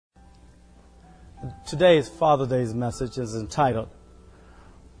Today's Father's Day's message is entitled,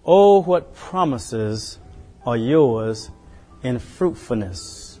 "Oh, what promises are yours in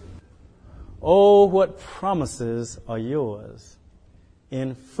fruitfulness." Oh, what promises are yours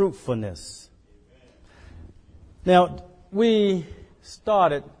in fruitfulness. Now, we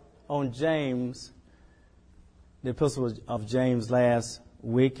started on James, the epistle of James last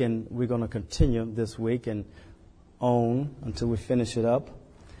week, and we're going to continue this week and on until we finish it up.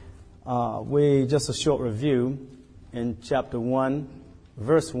 Just a short review in chapter 1,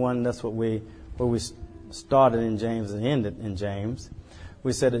 verse 1. That's where we started in James and ended in James.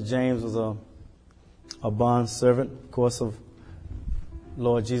 We said that James was a bond servant, of course, of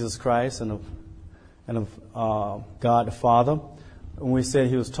Lord Jesus Christ and of God the Father. And we said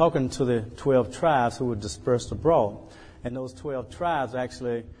he was talking to the 12 tribes who were dispersed abroad. And those 12 tribes are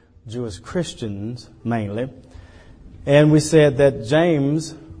actually Jewish Christians mainly. And we said that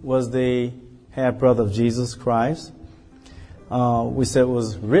James was the half-brother of Jesus Christ. We said it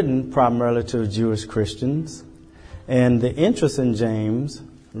was written primarily to Jewish Christians. And the interest in James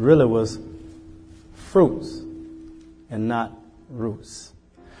really was fruits and not roots.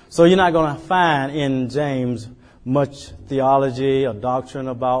 So you're not going to find in James much theology or doctrine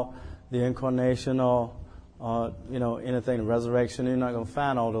about the incarnation or anything, resurrection. You're not going to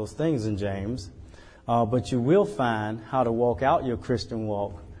find all those things in James. But you will find how to walk out your Christian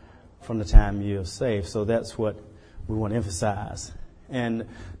walk from the time you're saved. So that's what we want to emphasize. And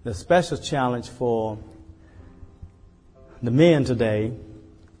the special challenge for the men today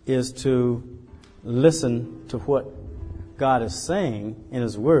is to listen to what God is saying in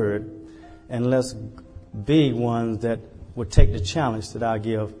His Word, and let's be ones that would take the challenge that I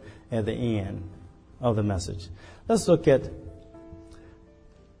give at the end of the message. Let's look at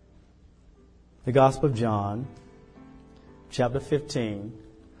the Gospel of John, chapter 15.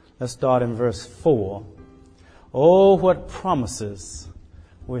 Let's start in verse 4. Oh, what promises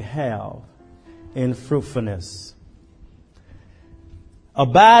we have in fruitfulness.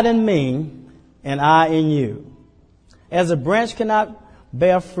 Abide in me, and I in you. As a branch cannot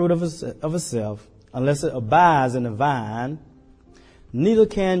bear fruit of itself unless it abides in the vine, neither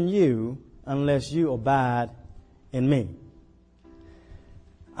can you unless you abide in me.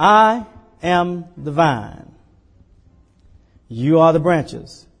 I am the vine. You are the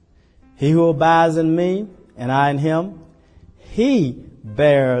branches. He who abides in me and I in him, he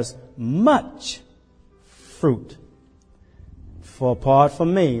bears much fruit. For apart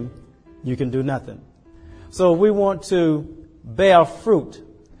from me, you can do nothing. So if we want to bear fruit,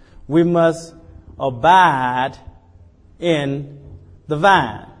 we must abide in the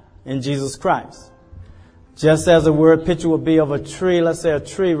vine, in Jesus Christ. Just as a word picture would be of a tree, let's say a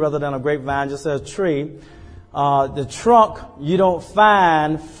tree rather than a grapevine, just as a tree, the trunk, you don't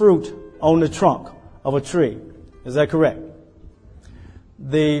find fruit on the trunk of a tree. Is that correct?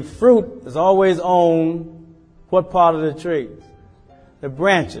 The fruit is always on what part of the tree? The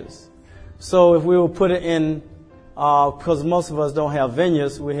branches. So if we will put it in, because most of us don't have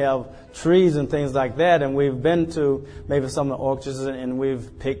vineyards, we have trees and things like that, and we've been to maybe some of the orchards and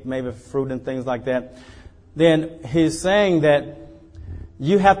we've picked maybe fruit and things like that. Then he's saying that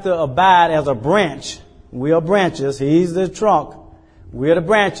you have to abide as a branch. We are branches. He's the trunk. We are the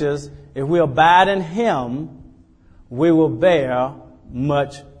branches. If we abide in him, we will bear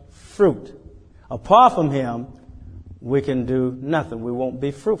much fruit. Apart from him, we can do nothing. We won't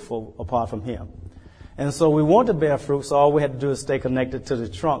be fruitful apart from him. And so we want to bear fruit, so all we have to do is stay connected to the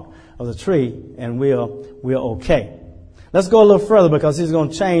trunk of the tree, and we're okay. Let's go a little further because he's going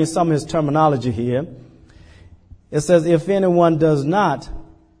to change some of his terminology here. It says, if anyone does not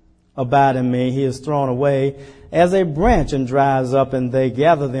abide in me, he is thrown away as a branch and dries up, and they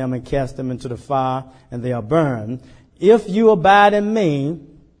gather them and cast them into the fire, and they are burned. If you abide in me,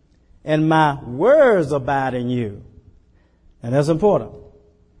 and my words abide in you. And that's important.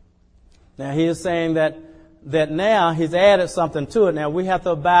 Now he is saying that now he's added something to it. Now we have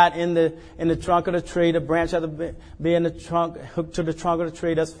to abide in the trunk of the tree. The branch has to be in the trunk, hooked to the trunk of the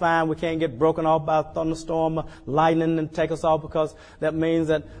tree. That's fine. We can't get broken off by a thunderstorm or lightning and take us off, because that means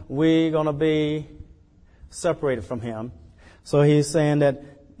that we're going to be separated from him. So he's saying that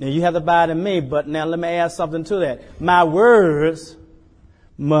now you have to abide in me, but now let me add something to that. My words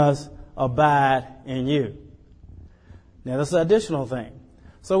must abide in you. Now that's an additional thing.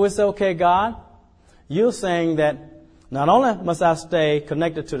 So we say, okay, God, you're saying that not only must I stay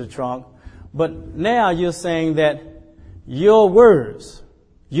connected to the trunk, but now you're saying that your words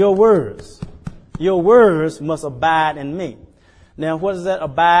must abide in me. Now, what does that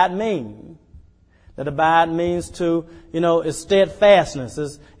abide mean? That abide means to, is steadfastness,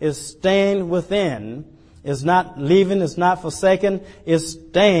 is staying within. It's not leaving, it's not forsaken, it's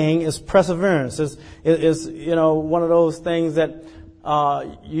staying, it's perseverance. It's one of those things that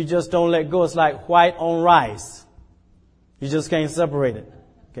you just don't let go. It's like white on rice. You just can't separate it.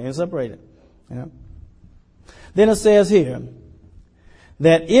 Can't separate it. Yeah. Then it says here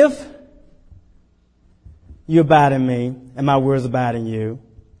that if you abide in me and my words abide in you,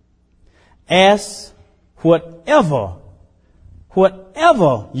 ask whatever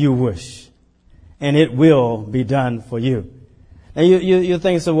you wish, and it will be done for you. And you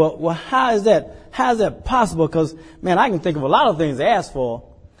think, so, well, how is that? How is that possible? Because, man, I can think of a lot of things to ask for.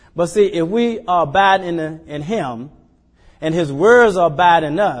 But see, if we are abiding in him, and his words are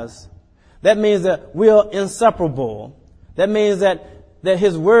abiding in us, that means that we are inseparable. That means that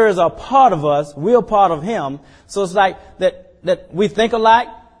his words are part of us, we're part of him. So it's like that we think alike,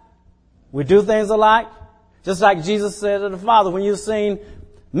 we do things alike. Just like Jesus said to the Father, when you've seen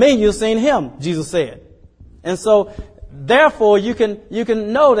me, you've seen him, Jesus said. And so, therefore, you can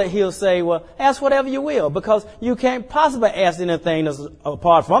know that he'll say, well, ask whatever you will, because you can't possibly ask anything that's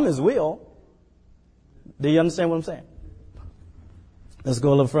apart from his will. Do you understand what I'm saying? Let's go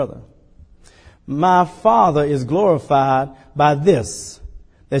a little further. My Father is glorified by this,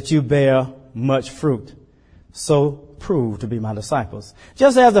 that you bear much fruit. So prove to be my disciples.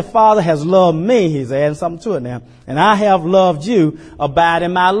 Just as the Father has loved me, he's adding something to it now, and I have loved you, abide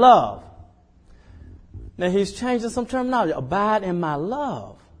in my love. Now he's changing some terminology. Abide in my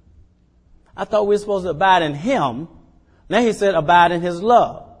love. I thought we were supposed to abide in him. Now he said abide in his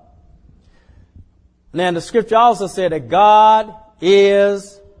love. Now the scripture also said that God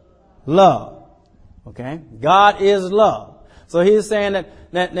is love. Okay? God is love. So he's saying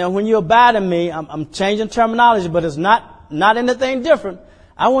that now when you abide in me, I'm changing terminology, but it's not anything different.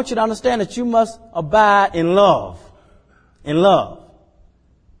 I want you to understand that you must abide in love. In love.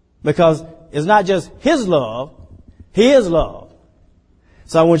 Because it's not just his love, he is love.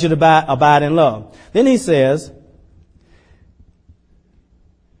 So I want you to abide in love. Then he says,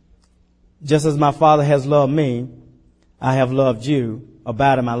 just as my Father has loved me, I have loved you.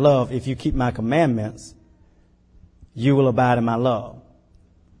 Abide in my love. If you keep my commandments, you will abide in my love.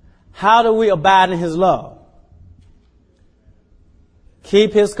 How do we abide in his love?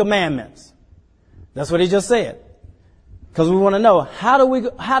 Keep his commandments. That's what he just said. Because we want to know, how do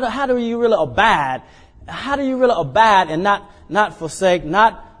you really abide? How do you really abide and not forsake,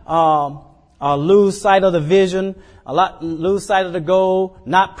 not lose sight of the vision, lose sight of the goal,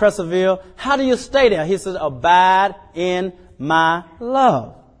 not persevere? How do you stay there? He says, abide in my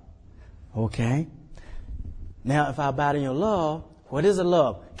love. Okay. Now, if I abide in your love, what is a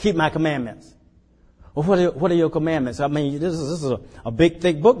love? Keep my commandments. Well, what are your commandments? I mean, this is a big,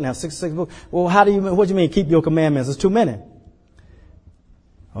 thick book now, 66 books. Well, what do you mean keep your commandments? It's too many.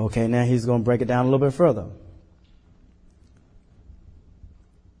 Okay, now he's going to break it down a little bit further.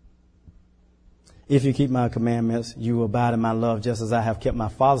 If you keep my commandments, you will abide in my love, just as I have kept my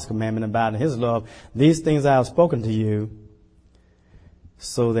Father's commandment and abide in his love. These things I have spoken to you,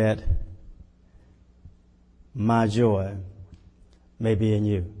 so that my joy may be in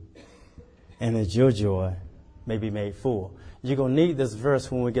you, and that your joy may be made full. You're going to need this verse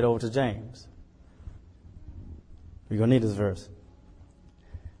when we get over to James. You're going to need this verse.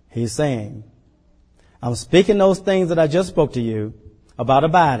 He's saying, I'm speaking those things that I just spoke to you about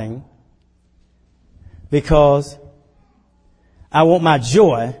abiding, because I want my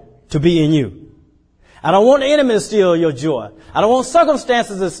joy to be in you. I don't want the enemy to steal your joy. I don't want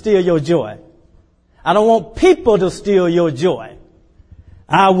circumstances to steal your joy. I don't want people to steal your joy.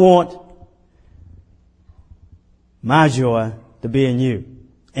 I want my joy to be in you,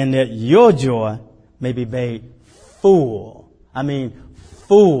 and that your joy may be made full. I mean,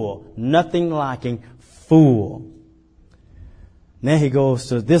 full. Nothing lacking, full. Then he goes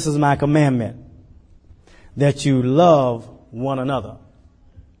to, this is my commandment, that you love one another,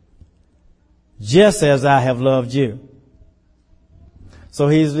 just as I have loved you. So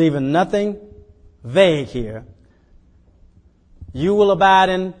he's leaving nothing vague here. You will abide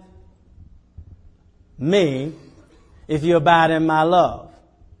in me if you abide in my love.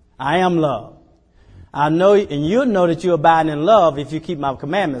 I am love. I know, and you'll know that you abide in love if you keep my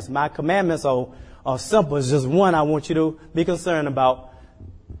commandments. My commandments are simple. It's just one I want you to be concerned about.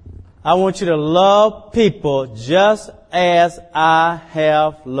 I want you to love people just as I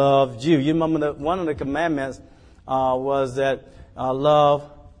have loved you. You remember that one of the commandments was that love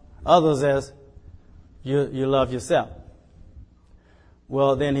others as you love yourself.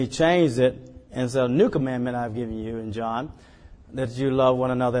 Well, then he changed it and said, a new commandment I've given you in John, that you love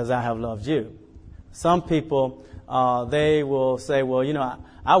one another as I have loved you. Some people, they will say, well,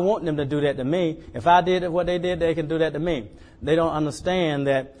 I want them to do that to me. If I did what they did, they can do that to me. They don't understand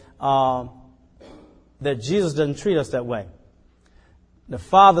that Jesus doesn't treat us that way. The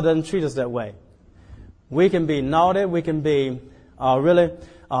Father doesn't treat us that way. We can be naughty. We can be really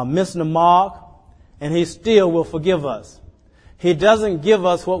missing the mark, and He still will forgive us. He doesn't give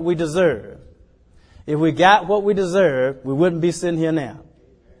us what we deserve. If we got what we deserve, we wouldn't be sitting here now.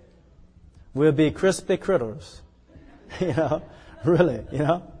 We'll be crispy critters. Really,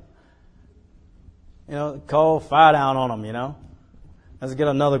 call fire down on them, Let's get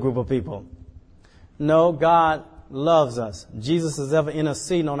another group of people. No, God loves us. Jesus is ever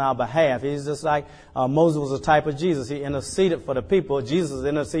interceding on our behalf. He's just like Moses was a type of Jesus. He interceded for the people. Jesus is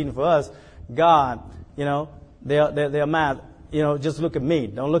interceding for us. God, they're mad. Just look at me.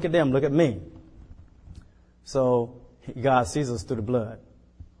 Don't look at them. Look at me. So God sees us through the blood.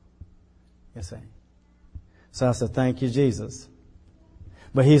 You see. So I said, thank you, Jesus.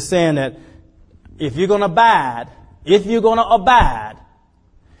 But He's saying that if you're going to abide, if you're going to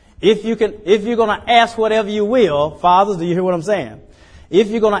ask whatever you will, fathers, do you hear what I'm saying? If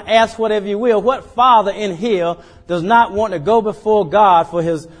you're going to ask whatever you will, what father in here does not want to go before God for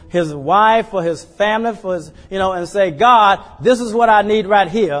his wife, for his family, for his, and say, God, this is what I need right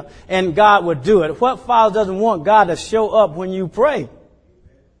here, and God would do it. What father doesn't want God to show up when you pray?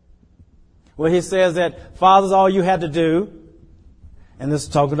 Well, He says that, fathers, all you have to do, and this is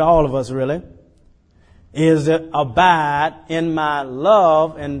talking to all of us really, is to abide in my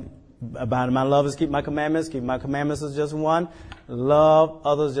love, and abide in my love is keep my commandments. Keep my commandments is just one. Love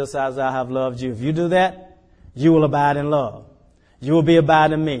others just as I have loved you. If you do that, you will abide in love. You will be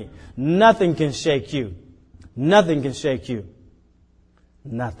abiding in me. Nothing can shake you. Nothing can shake you.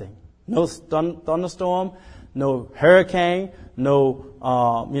 Nothing. No thunderstorm, no hurricane, no,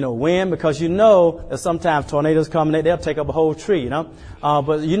 wind, because that sometimes tornadoes come and they'll take up a whole tree,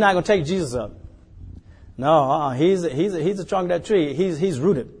 but you're not going to take Jesus up. No, he's the trunk of that tree. He's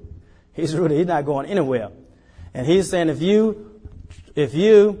rooted. He's rooted. He's not going anywhere. And He's saying, if you,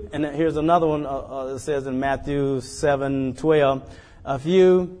 and here's another one, it says in Matthew 7:12, if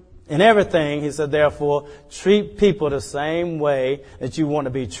you, in everything, He said, therefore, treat people the same way that you want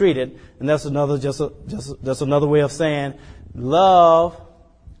to be treated. And that's that's another way of saying, love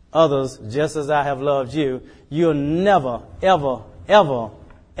others just as I have loved you. You'll never, ever, ever,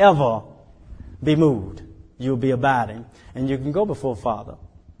 ever be moved. You'll be abiding. And you can go before Father.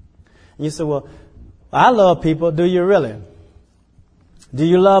 And you say, well, I love people. Do you really? Do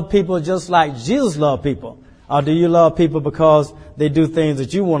you love people just like Jesus loved people? Or do you love people because they do things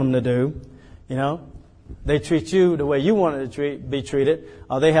that you want them to do? They treat you the way you want to be treated,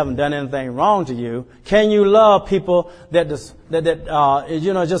 or they haven't done anything wrong to you. Can you love people that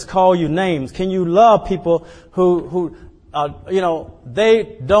just call you names? Can you love people who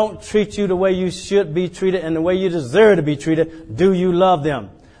they don't treat you the way you should be treated and the way you deserve to be treated? Do you love them?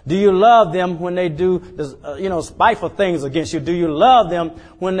 Do you love them when they do, spiteful things against you? Do you love them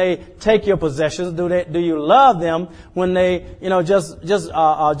when they take your possessions? Do you love them when they,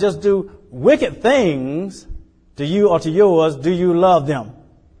 just do wicked things to you or to yours? Do you love them?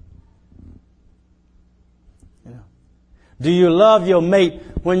 Do you love your mate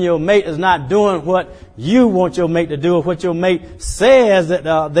when your mate is not doing what you want your mate to do, or what your mate says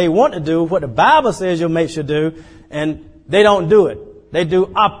that they want to do, what the Bible says your mate should do, and they don't do it? They do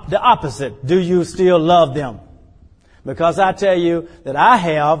the opposite. Do you still love them? Because I tell you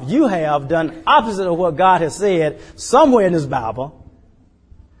that you have done opposite of what God has said somewhere in His Bible.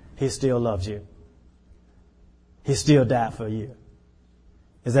 He still loves you. He still died for you.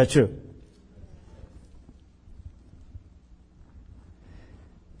 Is that true?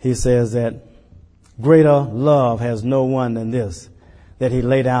 He says that greater love has no one than this, that He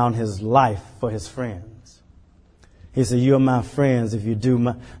lay down His life for His friends. He said, you are my friends if you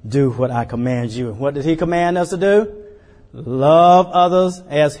do what I command you. And what did He command us to do? Love others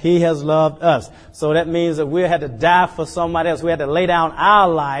as He has loved us. So that means that we had to die for somebody else. We had to lay down our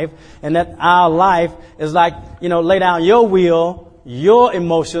life, and that our life is like, lay down your will, your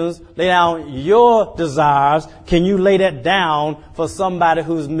emotions, lay down your desires. Can you lay that down for somebody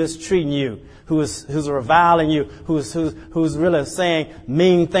who's mistreating you, who's reviling you, who's really saying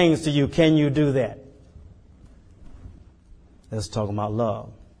mean things to you? Can you do that? Let's talk about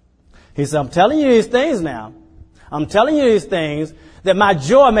love. He said, I'm telling you these things now. I'm telling you these things that my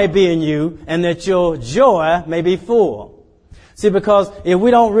joy may be in you and that your joy may be full. See, because if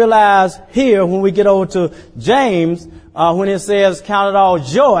we don't realize here, when we get over to James, when it says count it all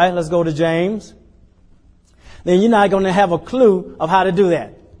joy, let's go to James, then you're not going to have a clue of how to do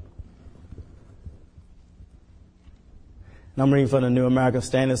that. And I'm reading from the New American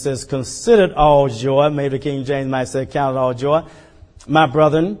Standard. It says, consider it all joy. Maybe the King James might say, count it all joy, my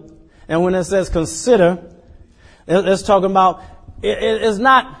brethren. And when it says consider, it's talking about, it's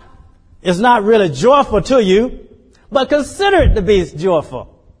not really joyful to you, but consider it to be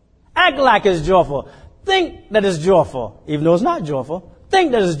joyful. Act like it's joyful. Think that it's joyful. Even though it's not joyful,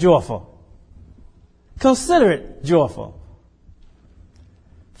 think that it's joyful. Consider it joyful.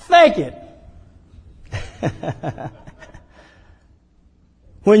 Fake it.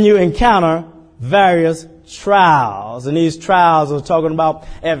 When you encounter various trials, and these trials are talking about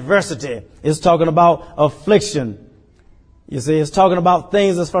adversity. It's talking about affliction. You see, it's talking about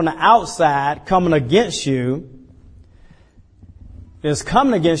things that's from the outside coming against you. It's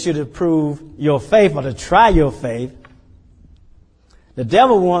coming against you to prove your faith or to try your faith. The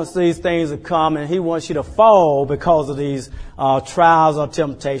devil wants these things to come, and he wants you to fall because of these trials or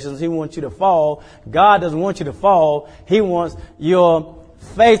temptations. He wants you to fall. God doesn't want you to fall. He wants your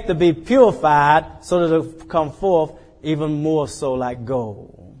faith to be purified so that it'll come forth even more so like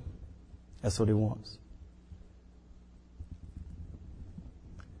gold. That's what he wants.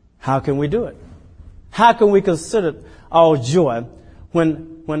 How can we do it? How can we consider all joy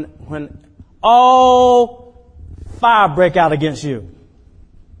when all fire break out against you?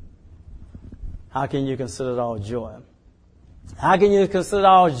 How can you consider it all joy? How can you consider it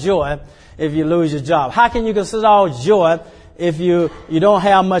all joy if you lose your job? How can you consider it all joy if you don't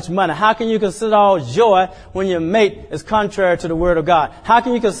have much money? How can you consider all joy when your mate is contrary to the word of God? How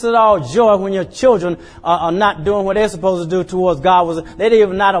can you consider all joy when your children are not doing what they're supposed to do towards God? They're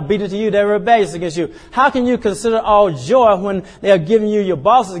even not obedient to you. They're rebellious against you. How can you consider all joy when they're giving you, your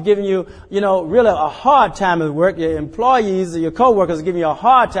boss is giving you, really a hard time at work? Your employees, your co-workers are giving you a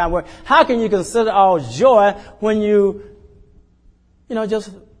hard time at work. How can you consider all joy when you just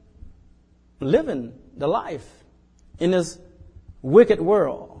living the life in this wicked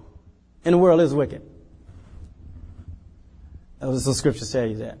world? And the world is wicked. As the scripture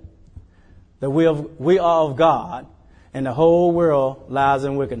says that we are of God, and the whole world lies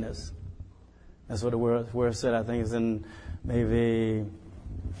in wickedness. That's what the word said. I think it's in maybe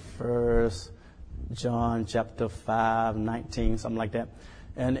 1 John chapter 5:19, something like that.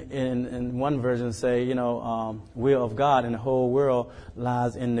 And in one version say, we are of God, and the whole world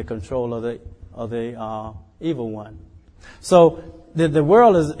lies in the control of the evil one. So the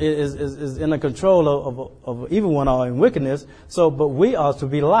world is in the control of evil one or in wickedness. But we are to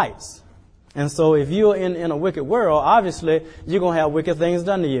be lights. And so if you're in a wicked world, obviously you're going to have wicked things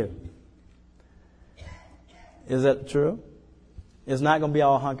done to you. Is that true? It's not going to be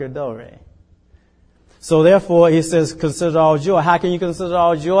all hunky-dory. So therefore, he says, consider all joy. How can you consider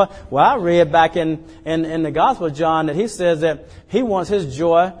all joy? Well, I read back in the Gospel of John that he says that he wants his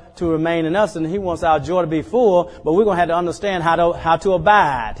joy to remain in us, and he wants our joy to be full, but we're going to have to understand how to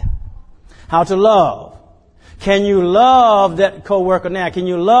abide, how to love. Can you love that coworker now? Can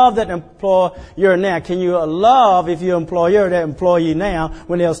you love that employer now? Can you love, if you're an employer, that employee now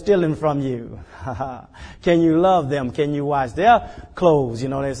when they're stealing from you? Can you love them? Can you wash their clothes?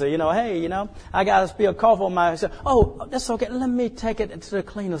 They say, hey, I got to spill coffee on myself. Oh, that's okay. Let me take it to the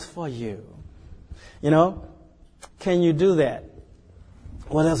cleaners for you. Can you do that?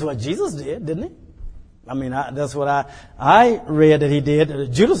 Well, that's what Jesus did, didn't he? I mean, that's what I read that he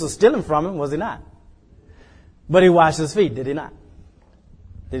did. Judas was stealing from him, was he not? But he washed his feet, did he not?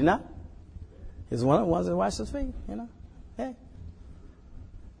 Did he not? He's one of the ones that washed his feet, Hey.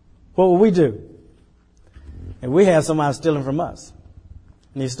 What would we do if we had somebody stealing from us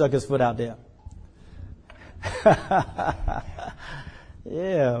and he stuck his foot out there?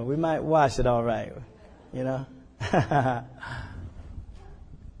 Yeah, we might wash it all right,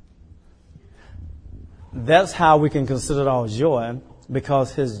 That's how we can consider it all joy,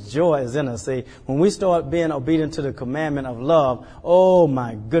 because his joy is in us. See, when we start being obedient to the commandment of love, oh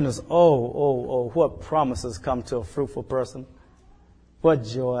my goodness, what promises come to a fruitful person. What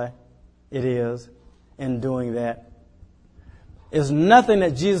joy it is in doing that. There's nothing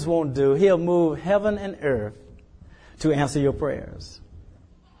that Jesus won't do. He'll move heaven and earth to answer your prayers.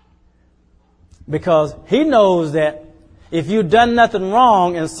 Because he knows that if you've done nothing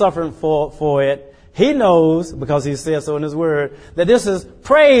wrong and suffering for it, he knows, because he says so in his word, that this is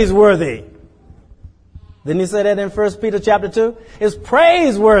praiseworthy. Didn't he say that in 1 Peter chapter 2? It's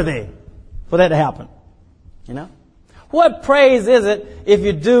praiseworthy for that to happen. What praise is it if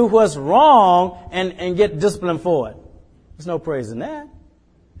you do what's wrong and get disciplined for it? There's no praise in that.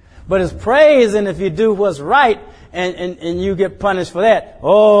 But it's praise in if you do what's right and you get punished for that.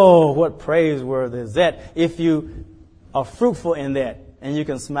 Oh, what praiseworthy is that if you are fruitful in that and you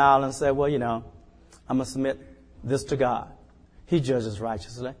can smile and say, well, I'm going to submit this to God. He judges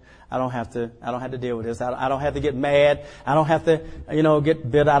righteously. I don't have to deal with this. I don't have to get mad. I don't have to, get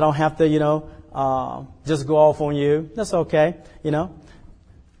bitter. I don't have to, just go off on you. That's okay.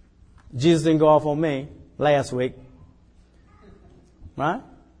 Jesus didn't go off on me last week. Right?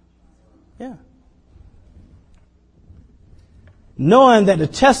 Yeah. Knowing that the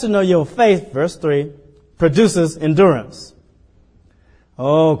testing of your faith, verse 3, produces endurance.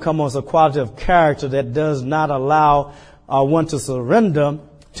 Oh, come on. It's a quality of character that does not allow one to surrender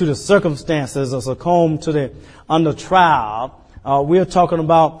to the circumstances or succumb to the under trial. We're talking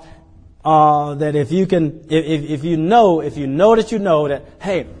about that if you know that,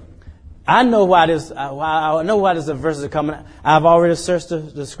 hey, I know why this. I know why this verses are coming. I've already searched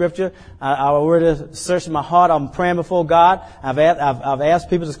the scripture. I already searched my heart. I'm praying before God. I've asked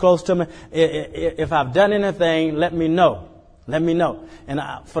people that's close to me. If I've done anything, let me know. Let me know. And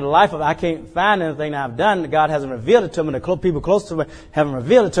for the life of it, I can't find anything that I've done. God hasn't revealed it to me. The people close to me haven't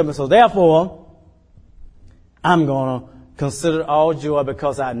revealed it to me. So therefore, I'm going to consider it all joy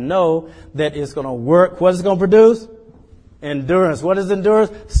because I know that it's going to work. What is it going to produce? Endurance. What is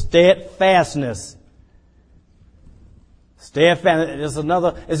endurance? Steadfastness. Steadfastness.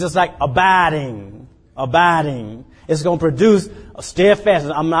 It's just like abiding. Abiding. It's going to produce a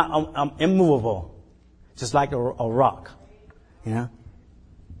steadfastness. I'm immovable. Just like a rock. And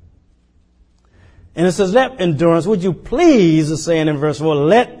it says, let endurance, would you please, is saying in verse 4,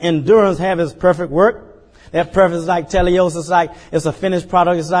 let endurance have its perfect work. That perfect is like teleos. It's a finished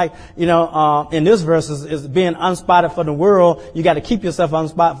product. It's like, in this verse is being unspotted from the world. You got to keep yourself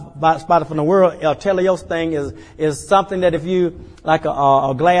unspotted from the world. A teleos thing is something that if you, like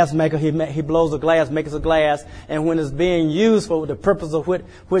a glass maker, he blows a glass, makes a glass, and when it's being used for the purpose of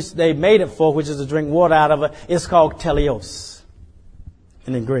which they made it for, which is to drink water out of it, it's called teleos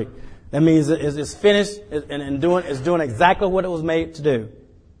in Greek. That means it's finished and doing exactly what it was made to do.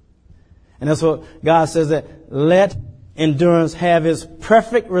 And that's what God says, that let endurance have its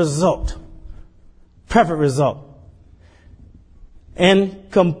perfect result. Perfect result. And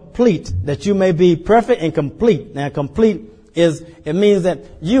complete, that you may be perfect and complete. Now complete it means that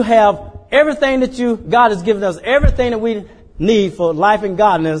you have everything that God has given us, everything that we need for life and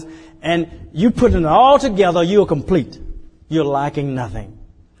godliness, and you put it all together, you're complete. You're lacking nothing.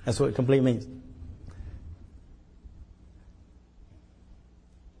 That's what complete means.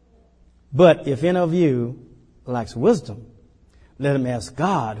 But if any of you lacks wisdom, let him ask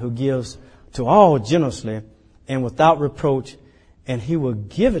God, who gives to all generously and without reproach, and he will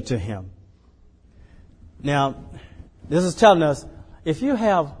give it to him. Now, this is telling us, if you're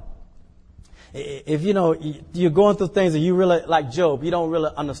going through things and you really, like Job, you don't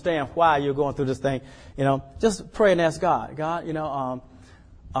really understand why you're going through this thing, just pray and ask God. God,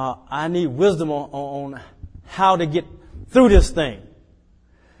 I need wisdom on how to get through this thing.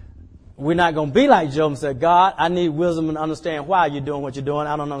 We're not going to be like Job and say, God, I need wisdom and understand why you're doing what you're doing.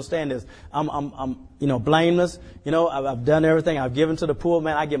 I don't understand this. I'm blameless. I've done everything. I've given to the poor,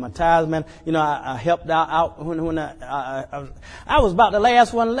 man. I give my tithes, man. I helped out when I was about the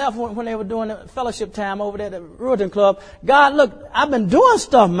last one left when they were doing the fellowship time over there at the Rural Club. God, look, I've been doing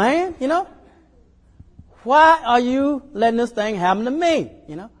stuff, man. Why are you letting this thing happen to me?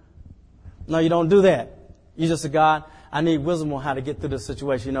 No, you don't do that. You just say, God, I need wisdom on how to get through this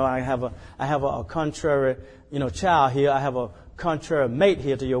situation. I have a contrary, child here. I have a contrary mate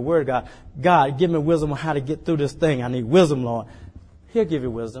here to your word, God. God, give me wisdom on how to get through this thing. I need wisdom, Lord. He'll give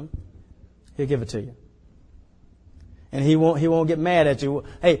you wisdom. He'll give it to you. And he won't get mad at you.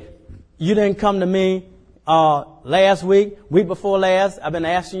 Hey, you didn't come to me, last week before last. I've been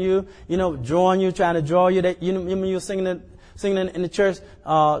asking you, drawing you, trying to draw you. That you were singing in the church,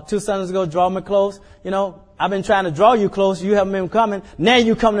 2 Sundays ago, draw me close. I've been trying to draw you close. You haven't been coming. Now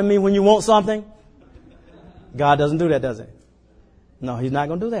you come to me when you want something. God doesn't do that, does he? No, he's not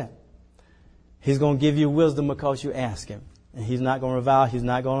going to do that. He's going to give you wisdom because you ask him. And he's not going to revile. He's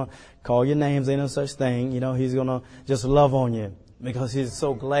not going to call your names, ain't no such thing. He's going to just love on you because he's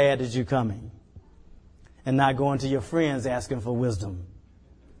so glad that you're coming. And not going to your friends asking for wisdom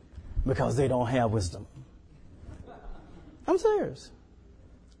because they don't have wisdom. I'm serious.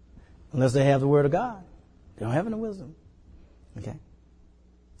 Unless they have the word of God. They don't have any wisdom. Okay.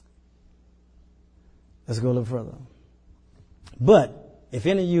 Let's go a little further. But if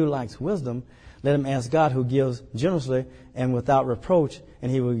any of you lacks wisdom, let him ask God, who gives generously and without reproach,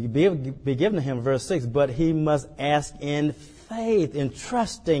 and he will be given to him. Verse 6, but he must ask in faith, in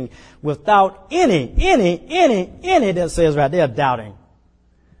trusting, without any that says right there, doubting.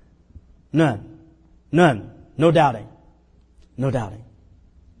 None. No doubting. No doubting.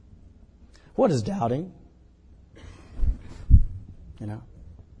 What is doubting? You know,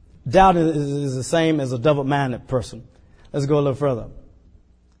 doubt is the same as a double-minded person. Let's go a little further.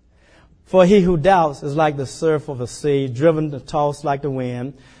 For he who doubts is like the surf of the sea, driven and tossed like the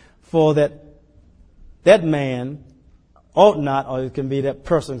wind. For that man ought not, or it can be that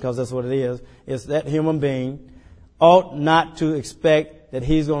person because that's what it is that human being ought not to expect that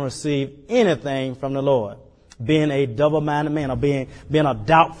he's going to receive anything from the Lord. Being a double-minded man, or being a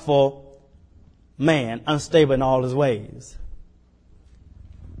doubtful man, unstable in all his ways.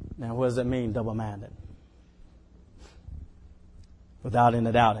 Now, what does that mean, double-minded? Without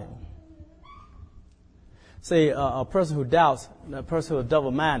any doubting. See, a person who doubts, a person who is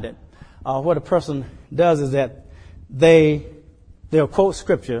double-minded, what a person does is that they'll quote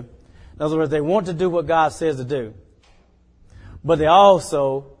Scripture. In other words, they want to do what God says to do. But they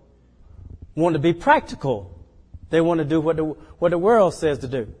also want to be practical. They want to do what the world says to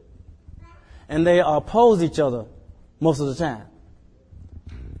do. And they oppose each other most of the time.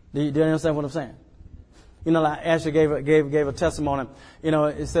 Do you understand what I'm saying? You know, like Ashley gave a testimony. You know,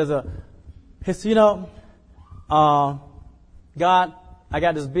 it says, God, I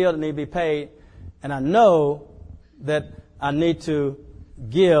got this bill that needs to be paid, and I know that I need to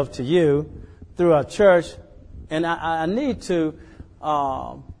give to you through our church, and I need to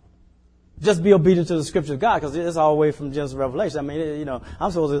just be obedient to the Scripture of God, because it's all the way from Genesis to Revelation. I mean, you know,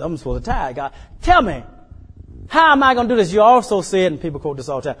 I'm supposed to tithe. God, tell me, how am I going to do this? You also said, and people quote this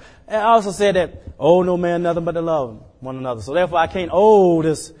all the time, I also said that, owe no man nothing but to love one another. So therefore, I can't owe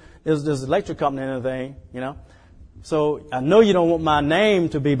this electric company anything, you know. So I know you don't want my name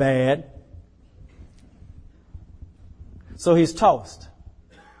to be bad. So he's tossed.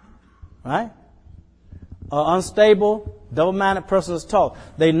 Right? An unstable, double-minded person is tossed.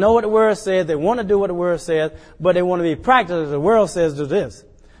 They know what the Word says. They want to do what the Word says, but they want to be practical. The world says do this.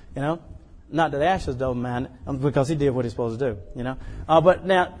 You know? Not that Ash is double-minded, because he did what he's supposed to do. You know? But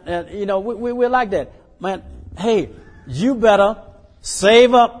now, you know, we're like that. Man, hey, you better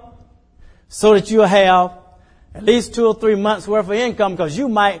save up so that you'll have at least 2 or 3 months worth of income, because you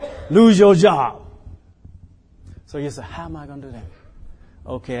might lose your job. So you say, how am I going to do that?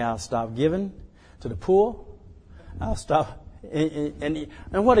 Okay, I'll stop giving to the poor. I'll stop. And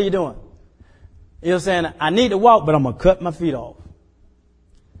what are you doing? You're saying, I need to walk, but I'm going to cut my feet off.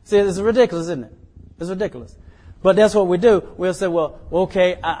 See, it's ridiculous, isn't it? It's ridiculous. But that's what we do. We'll say, well,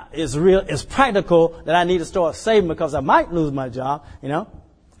 okay, it's practical that I need to start saving because I might lose my job, you know.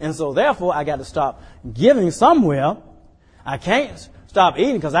 And so therefore, I got to stop giving somewhere. I can't stop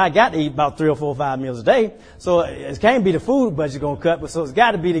eating because I got to eat about 3 or 4 or 5 meals a day. So it can't be the food budget going to cut, but so it's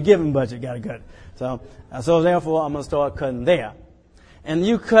got to be the giving budget got to cut. So therefore, I'm going to start cutting there. And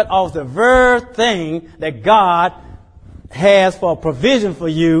you cut off the very thing that God has for provision for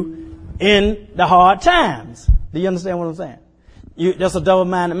you in the hard times. Do you understand what I'm saying? That's a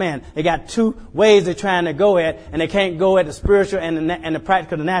double-minded man. They got 2 ways they're trying to go at, and they can't go at the spiritual and the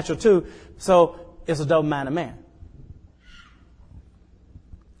practical, the natural too. So it's a double-minded man.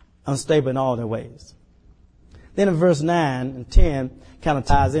 Unstable in all their ways. Then in verse 9 and 10 kind of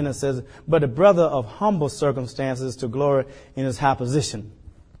ties in and says, but the brother of humble circumstances to glory in his high position.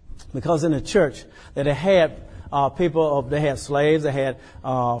 Because in the church that they had people, they had slaves, they had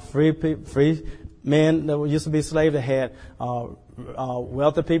free men that used to be slaves, they had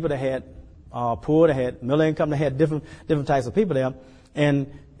wealthy people, they had poor, they had middle income, they had different types of people there.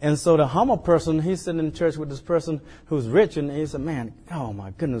 And so the humble person, he's sitting in church with this person who's rich, and he said, man, oh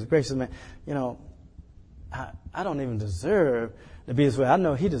my goodness gracious, man, you know, I don't even deserve to be this way. I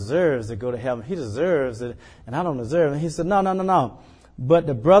know he deserves to go to heaven. He deserves it, and I don't deserve it. And he said, no. But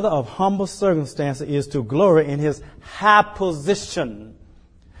the brother of humble circumstances is to glory in his high position.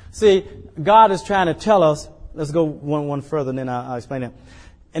 See, God is trying to tell us, let's go one further, and then I'll explain it.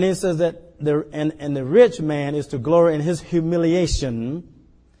 And it says that the rich man is to glory in his humiliation,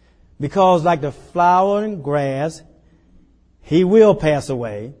 because like the flowering grass, he will pass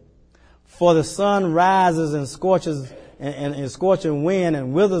away. For the sun rises and scorches, and scorching wind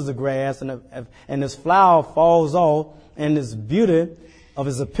and withers the grass, and his flower falls off, and his beauty of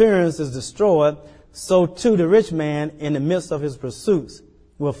his appearance is destroyed. So too the rich man in the midst of his pursuits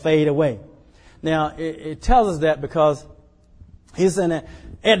will fade away. Now, it tells us that because he's saying that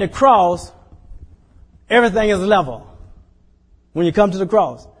at the cross, everything is level. When you come to the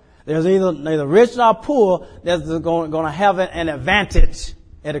cross, there's neither rich nor poor that's going to have an advantage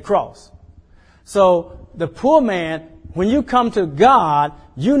at the cross. So the poor man, when you come to God,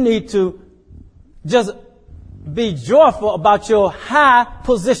 you need to just be joyful about your high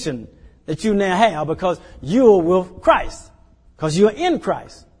position that you now have, because you're with Christ, because you're in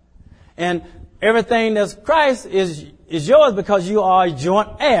Christ. And everything that's Christ is is yours because you are a joint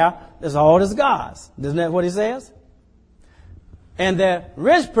heir. That's all that's God's. Isn't that what he says? And the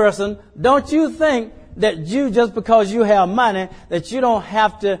rich person, don't you think that you, just because you have money, that you don't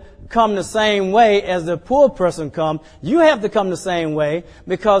have to come the same way as the poor person come. You have to come the same way,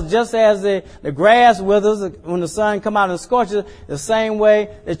 because just as the grass withers when the sun come out and scorches, the same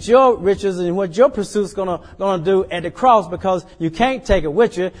way that your riches and what your pursuit's gonna do at the cross, because you can't take it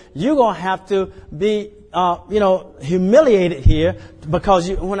with you. You're gonna have to be humiliated here, because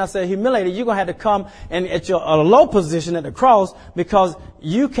when I say humiliated, you're going to have to come and at a low position at the cross, because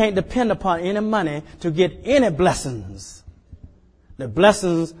you can't depend upon any money to get any blessings. The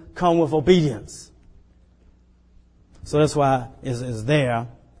blessings come with obedience. So that's why it's there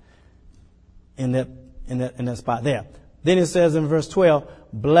in that spot there. Then it says in verse 12,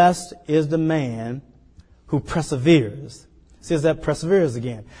 blessed is the man who perseveres. Says that perseveres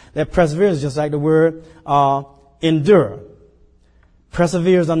again. That perseveres just like the word endure.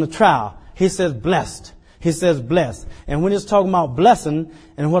 Perseveres under trial. He says blessed. He says blessed. And when it's talking about blessing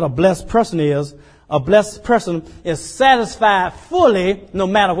and what a blessed person is satisfied fully no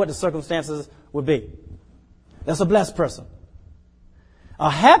matter what the circumstances would be. That's a blessed person.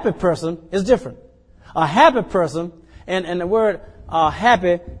 A happy person is different. A happy person, and the word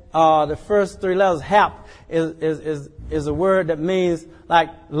happy, the first three letters, hap, is a word that means like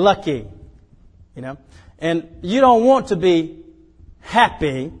lucky, and you don't want to be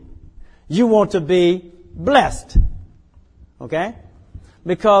happy. You want to be blessed. Okay?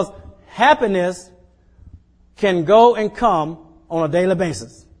 Because happiness can go and come on a daily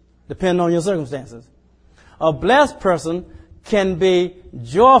basis, depending on your circumstances. A blessed person can be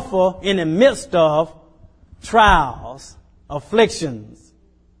joyful in the midst of trials, afflictions.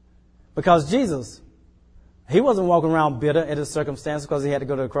 Because Jesus, he wasn't walking around bitter at his circumstances because he had to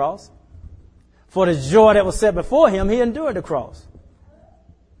go to the cross. For the joy that was set before him, he endured the cross.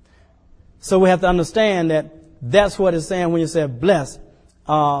 So we have to understand that that's what it's saying when you say blessed.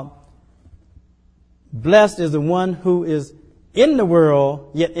 Blessed is the one who is in the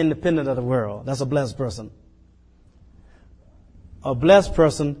world, yet independent of the world. That's a blessed person. A blessed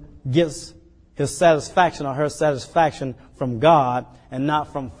person gets his satisfaction or her satisfaction from God and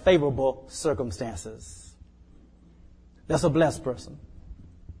not from favorable circumstances. That's a blessed person.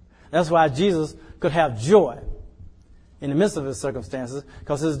 That's why Jesus could have joy in the midst of his circumstances,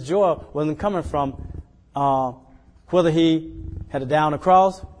 because his joy wasn't coming from whether he had to die on the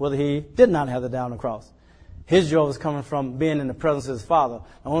cross, whether he did not have to die on the cross. His joy was coming from being in the presence of his Father.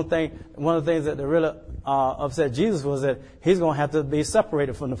 One of the things that really upset Jesus was that he's going to have to be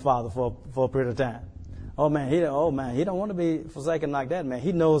separated from the Father for a period of time. Oh man, he don't want to be forsaken like that, man.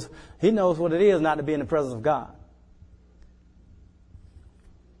 He knows what it is not to be in the presence of God.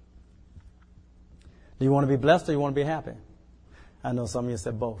 Do you want to be blessed or you want to be happy? I know some of you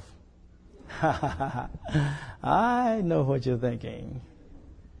said both. I know what you're thinking.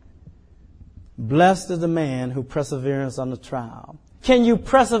 Blessed is the man who perseveres under trial. Can you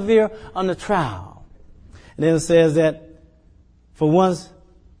persevere under trial? And then it says that for once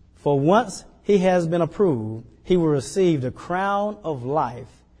he has been approved, he will receive the crown of life,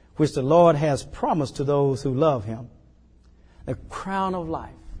 which the Lord has promised to those who love him. The crown of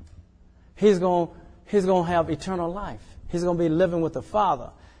life. He's going to have eternal life. He's going to be living with the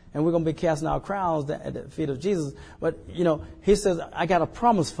Father. And we're going to be casting our crowns at the feet of Jesus. But, he says, I got a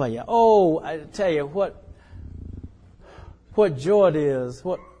promise for you. Oh, I tell you what joy it is.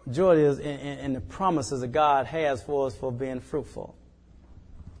 What joy it is in the promises that God has for us for being fruitful.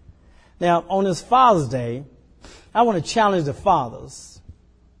 Now, on this Father's Day, I want to challenge the fathers.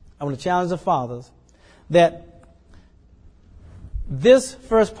 That this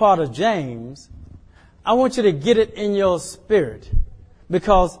first part of James, I want you to get it in your spirit,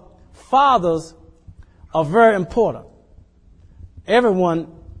 because fathers are very important.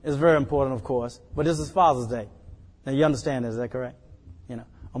 Everyone is very important, of course, but this is Father's Day. Now you understand that, is that correct?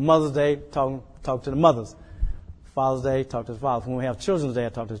 On Mother's Day, talk to the mothers. Father's Day, talk to the fathers. When we have Children's Day, I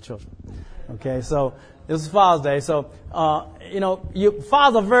talk to the children. Okay, so this is Father's Day. So,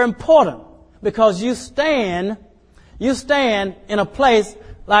 fathers are very important, because you stand in a place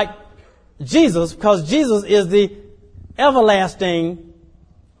like Jesus, because Jesus is the everlasting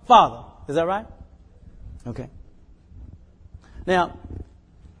Father. Is that right? Okay. Now,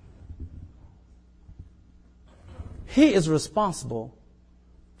 he is responsible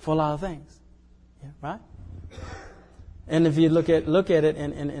for a lot of things. Yeah, right? And if you look at it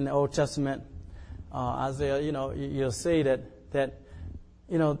in the Old Testament, Isaiah, you'll see that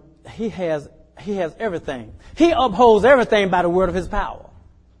he has everything. He upholds everything by the word of his power.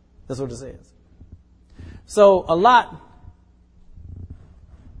 That's what it says. So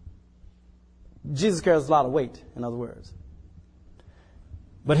Jesus carries a lot of weight, in other words.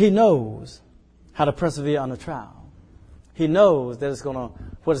 But he knows how to persevere under trial. He knows that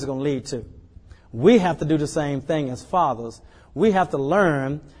what it's going to lead to. We have to do the same thing as fathers. We have to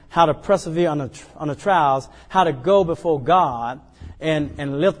learn how to persevere under trials, how to go before God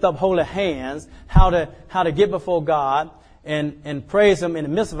and lift up holy hands, how to get before God and praise Him in the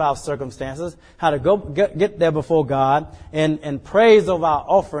midst of our circumstances, how to get there before God and praise over our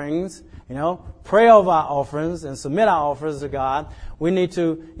offerings, pray over our offerings and submit our offerings to God. We need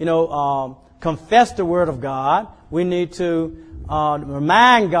to, confess the Word of God. We need to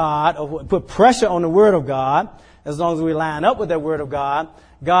remind God, put pressure on the Word of God. As long as we line up with that Word of God,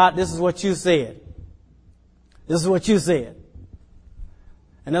 God, this is what you said. This is what you said.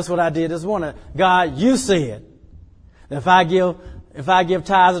 And that's what I did this morning. God, you said that if I give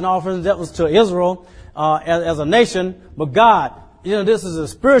tithes and offerings, that was to Israel as a nation. But God, this is a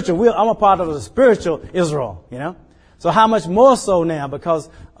spiritual. I'm a part of the spiritual Israel. So how much more so now because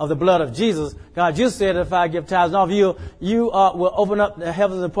of the blood of Jesus? God, you said if I give tithes and offerings, you will open up the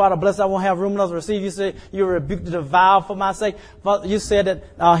heavens and pour out a blessing. I won't have room enough to receive. You said you rebuke the devour for my sake. You said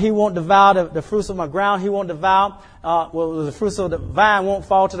that He won't devour the fruits of my ground. He won't devour. The fruits of the vine won't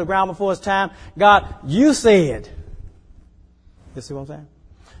fall to the ground before its time. God, you said. You see what I'm saying?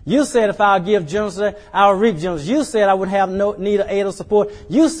 You said if I give generously, I'll reap generously. You said I would have no need of aid or support.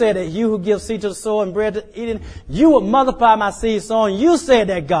 You said that you who give seed to the sower and bread to eating, you would multiply my seed sowing. You said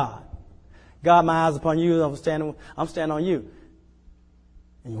that, God. God, my eyes upon you. I'm standing on you.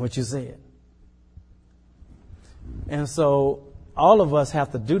 And what you said. And so all of us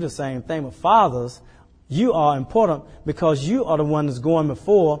have to do the same thing. But fathers, you are important because you are the one that's going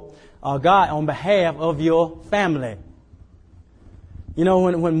before God on behalf of your family.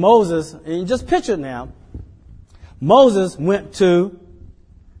 When Moses, and just picture it now, Moses went to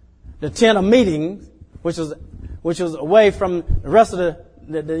the tent of meetings, which was away from the rest of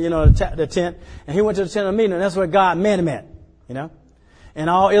the tent, and he went to the tent of meeting, and that's where God met him at, And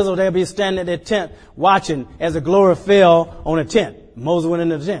all Israel, they'll be standing at their tent watching as the glory fell on the tent. Moses went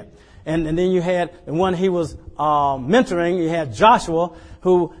into the tent. And then you had the one he was mentoring, you had Joshua,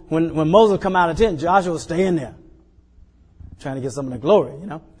 who, when Moses come out of the tent, Joshua was staying there, trying to get some of the glory,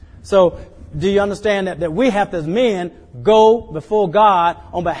 So do you understand that we have to, as men, go before God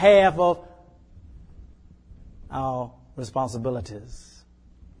on behalf of our responsibilities,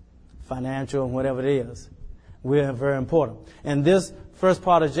 financial and whatever it is. We're very important. And this first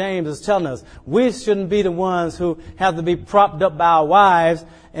part of James is telling us we shouldn't be the ones who have to be propped up by our wives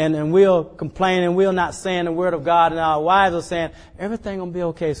and we'll complain and we're not saying the word of God, and our wives are saying, everything gonna be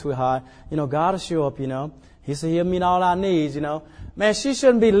okay, sweetheart. God will show up, He said He'll meet all our needs, Man, she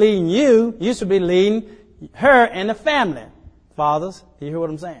shouldn't be leading you. You should be leading her and the family. Fathers, do you hear what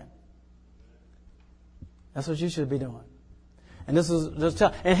I'm saying? That's what you should be doing. And this is just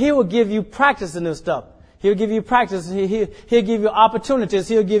and He will give you practice in this stuff. He'll give you practice. He'll give you opportunities.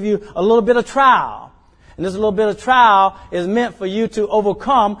 He'll give you a little bit of trial. And this little bit of trial is meant for you to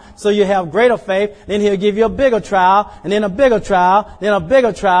overcome so you have greater faith. Then He'll give you a bigger trial, and then a bigger trial, then a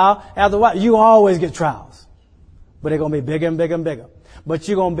bigger trial. After a while, you always get trials. But they're going to be bigger and bigger and bigger. But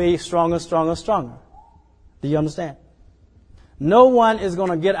you're going to be stronger, stronger, stronger. Do you understand? No one is going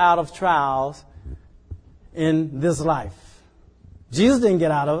to get out of trials in this life. Jesus didn't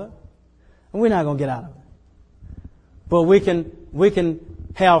get out of it. And we're not going to get out of it. But we can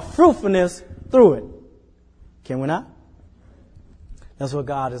have fruitfulness through it. Can we not? That's what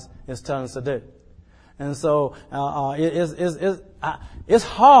God is telling us to do. And so it's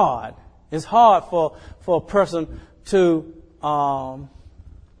hard. It's hard for a person to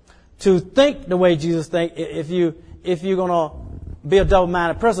think the way Jesus thinks. If you're gonna be a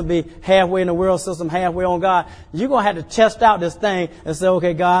double-minded person, be halfway in the world system, halfway on God, you're gonna have to test out this thing and say,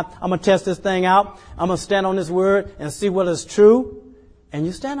 okay, God, I'm gonna test this thing out. I'm gonna stand on this word and see what is true. And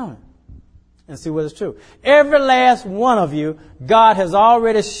you stand on it and see what is true. Every last one of you, God has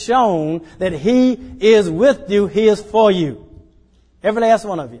already shown that He is with you. He is for you. Every last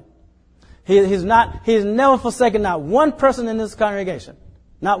one of you. He's never forsaken not one person in this congregation.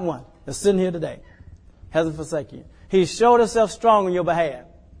 Not one that's sitting here today. Hasn't forsaken you. He showed Himself strong on your behalf.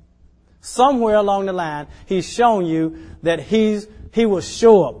 Somewhere along the line, He's shown you that He will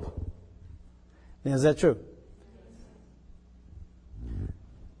show up. Now, is that true?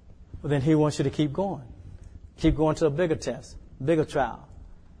 Well, then He wants you to keep going. Keep going to a bigger test, bigger trial.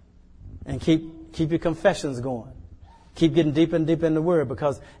 And keep your confessions going. Keep getting deeper and deeper in the Word,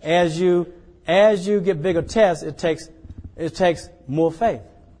 because as you get bigger tests, it takes more faith.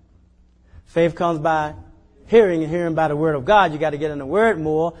 Faith comes by hearing and hearing by the word of God. You got to get in the word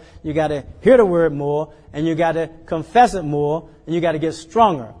more. You got to hear the word more, and you got to confess it more, and you got to get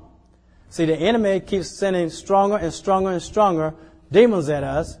stronger. See, the enemy keeps sending stronger and stronger and stronger demons at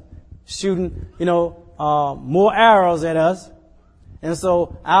us, shooting, more arrows at us. And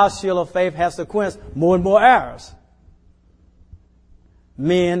so our shield of faith has to quench more and more arrows.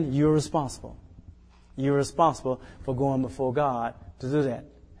 Men, you're responsible. You're responsible for going before God to do that.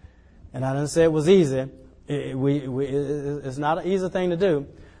 And I didn't say it was easy. It's not an easy thing to do,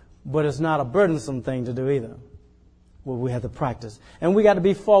 but it's not a burdensome thing to do either. Well, we have to practice. And we got to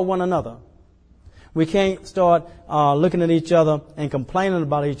be for one another. We can't start looking at each other and complaining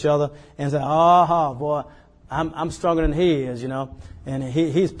about each other and say, oh, boy, I'm stronger than he is, and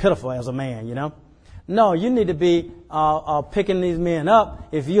he's pitiful as a man, No, you need to be picking these men up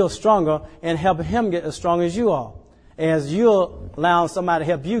if you're stronger and helping him get as strong as you are, as you're allowing somebody to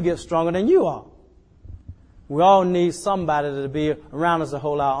help you get stronger than you are. We all need somebody to be around us to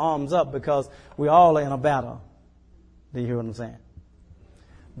hold our arms up because we all are in a battle. Do you hear what I'm saying?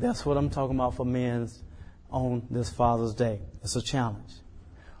 That's what I'm talking about for men on this Father's Day. It's a challenge.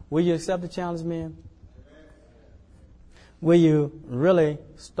 Will you accept the challenge, men? Will you really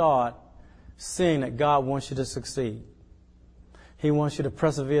start seeing that God wants you to succeed? He wants you to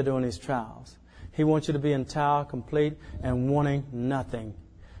persevere during these trials. He wants you to be entire, complete, and wanting nothing.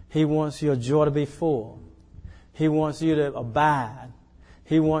 He wants your joy to be full. He wants you to abide.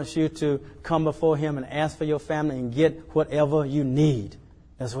 He wants you to come before Him and ask for your family and get whatever you need.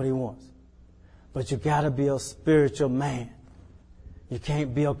 That's what He wants. But you got to be a spiritual man. You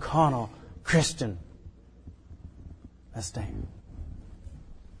can't be a carnal Christian. Let's stand.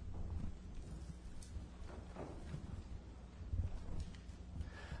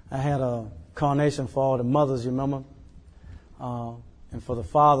 I had a carnation for all the mothers, you remember? And for the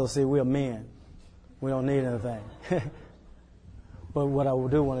fathers, see, we're men. We don't need anything. But what I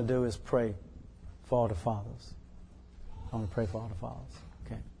do want to do is pray for all the fathers. I want to pray for all the fathers.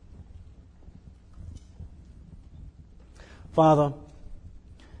 Okay. Father,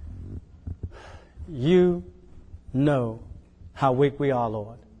 you know how weak we are,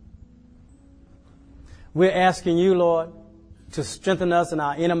 Lord. We're asking you, Lord, to strengthen us in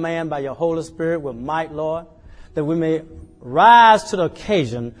our inner man by your Holy Spirit with might, Lord, that we may rise to the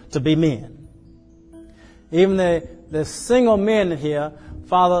occasion to be men. Even the single men here,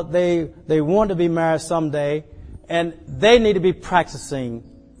 Father, they want to be married someday, and they need to be practicing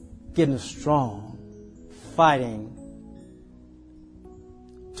getting strong, fighting,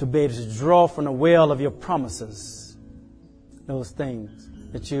 to be able to draw from the well of your promises, those things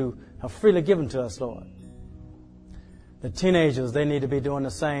that you have freely given to us, Lord. The teenagers, they need to be doing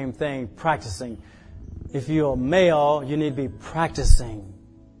the same thing, practicing. If you're a male, you need to be practicing,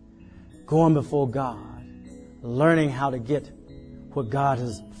 going before God, learning how to get what God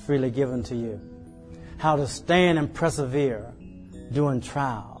has freely given to you, how to stand and persevere during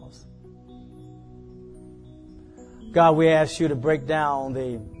trials. God, we ask you to break down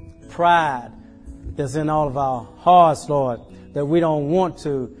the pride that's in all of our hearts, Lord, that we don't want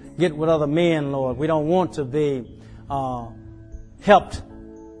to get with other men, Lord. We don't want to be helped,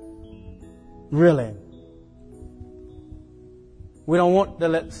 really. We don't want to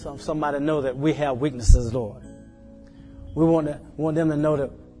let somebody know that we have weaknesses, Lord. We want them to know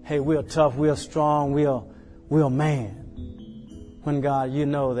that, hey, we're tough, we're strong, we're man. When, God, you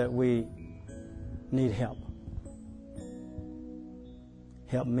know that we need help.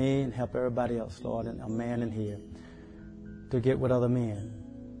 Help me and help everybody else, Lord, and a man in here to get with other men,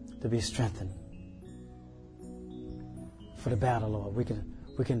 to be strengthened for the battle, Lord.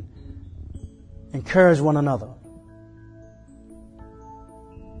 We can encourage one another.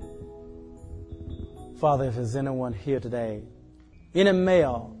 Father, if there's anyone here today, any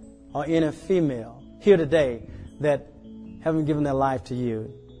male or any female here today that haven't given their life to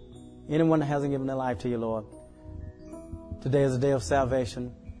you, anyone that hasn't given their life to you, Lord, today is a day of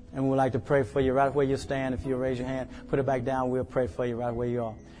salvation, and we would like to pray for you right where you stand. If you raise your hand, put it back down, we'll pray for you right where you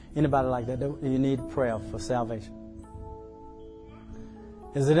are. Anybody like that, you need prayer for salvation?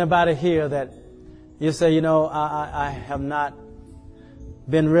 Is there anybody here that you say, I have not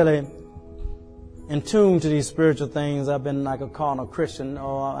been really in tune to these spiritual things. I've been like a carnal Christian,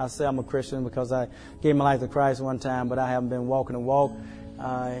 or I say I'm a Christian because I gave my life to Christ one time, but I haven't been walking the walk.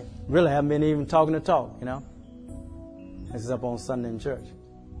 I really haven't been even talking the talk, except on Sunday in church.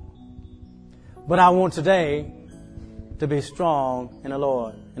 But I want today to be strong in the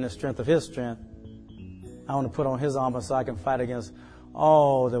Lord, in the strength of His strength. I want to put on His armor so I can fight against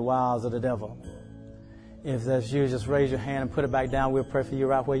all the wiles of the devil. If that's you, just raise your hand and put it back down. We'll pray for you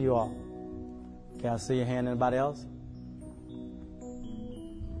right where you are. Can I see your hand? Anybody else?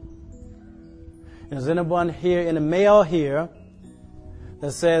 Is anyone here, in the male here,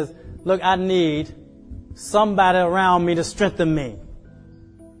 that says, look, I need somebody around me to strengthen me?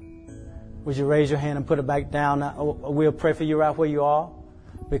 Would you raise your hand and put it back down? We'll pray for you right where you are,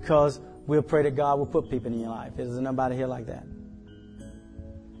 because we'll pray that God will put people in your life. Is there nobody here like that?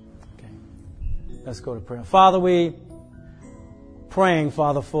 Okay. Let's go to prayer. Father, we praying,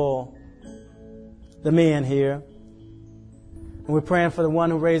 Father, for the men here. And we're praying for the one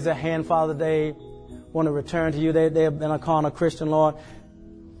who raised their hand, Father. They want to return to you. They have been a carnal Christian, Lord.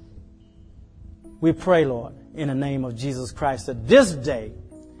 We pray, Lord, in the name of Jesus Christ, that this day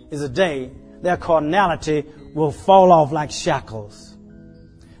is a day their carnality will fall off like shackles.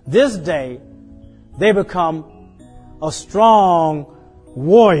 This day, they become a strong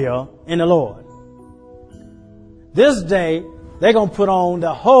warrior in the Lord. This day, they're going to put on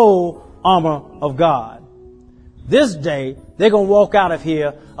the whole armor of God. This day, they're going to walk out of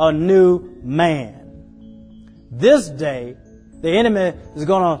here a new man. This day, the enemy is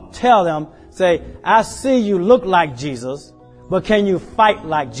going to tell them, say, I see you look like Jesus, but can you fight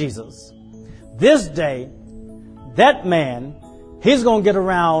like Jesus? This day, that man, he's going to get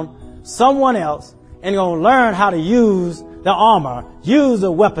around someone else and going to learn how to use the armor, use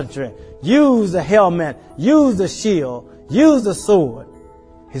the weaponry, use the helmet, use the shield, use the sword.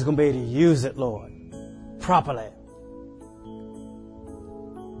 He's going to be able to use it, Lord, properly.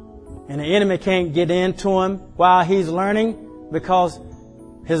 And the enemy can't get into him while he's learning, because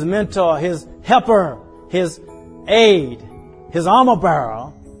his mentor, his helper, his aid, his armor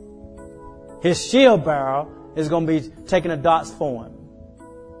bearer, his shield bearer is going to be taking the darts for him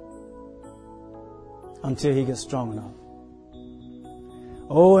until he gets strong enough.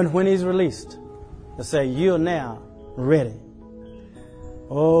 Oh, and when he's released, they say, you're now ready.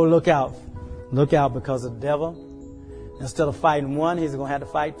 Oh, look out. Look out, because the devil, instead of fighting one, he's going to have to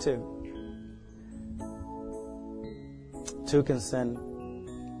fight two. Two can send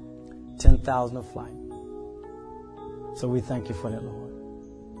 10,000 to flight. So we thank you for that,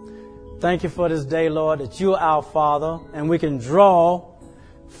 Lord. Thank you for this day, Lord, that you are our Father, and we can draw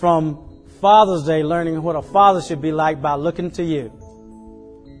from Father's Day learning what a father should be like by looking to you.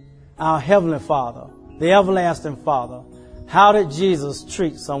 Our Heavenly Father, the everlasting Father. How did Jesus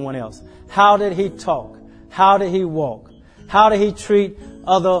treat someone else? How did he talk? How did he walk? How did he treat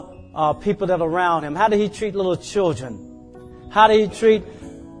other people that are around him? How did he treat little children? How did he treat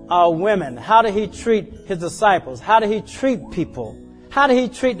women? How did he treat his disciples? How did he treat people? How did he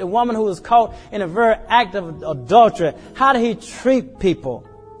treat the woman who was caught in a very act of adultery? How did he treat people?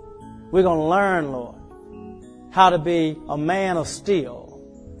 We're going to learn, Lord, how to be a man of steel,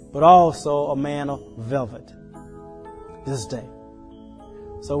 but also a man of velvet this day.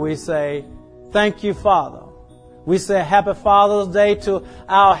 So we say, thank you, Father. We say happy Father's Day to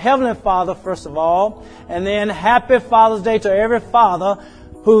our Heavenly Father, first of all, and then happy Father's Day to every father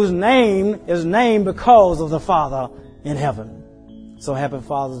whose name is named because of the Father in heaven. So happy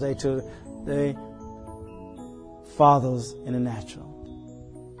Father's Day to the fathers in the natural.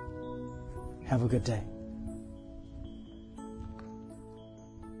 Have a good day.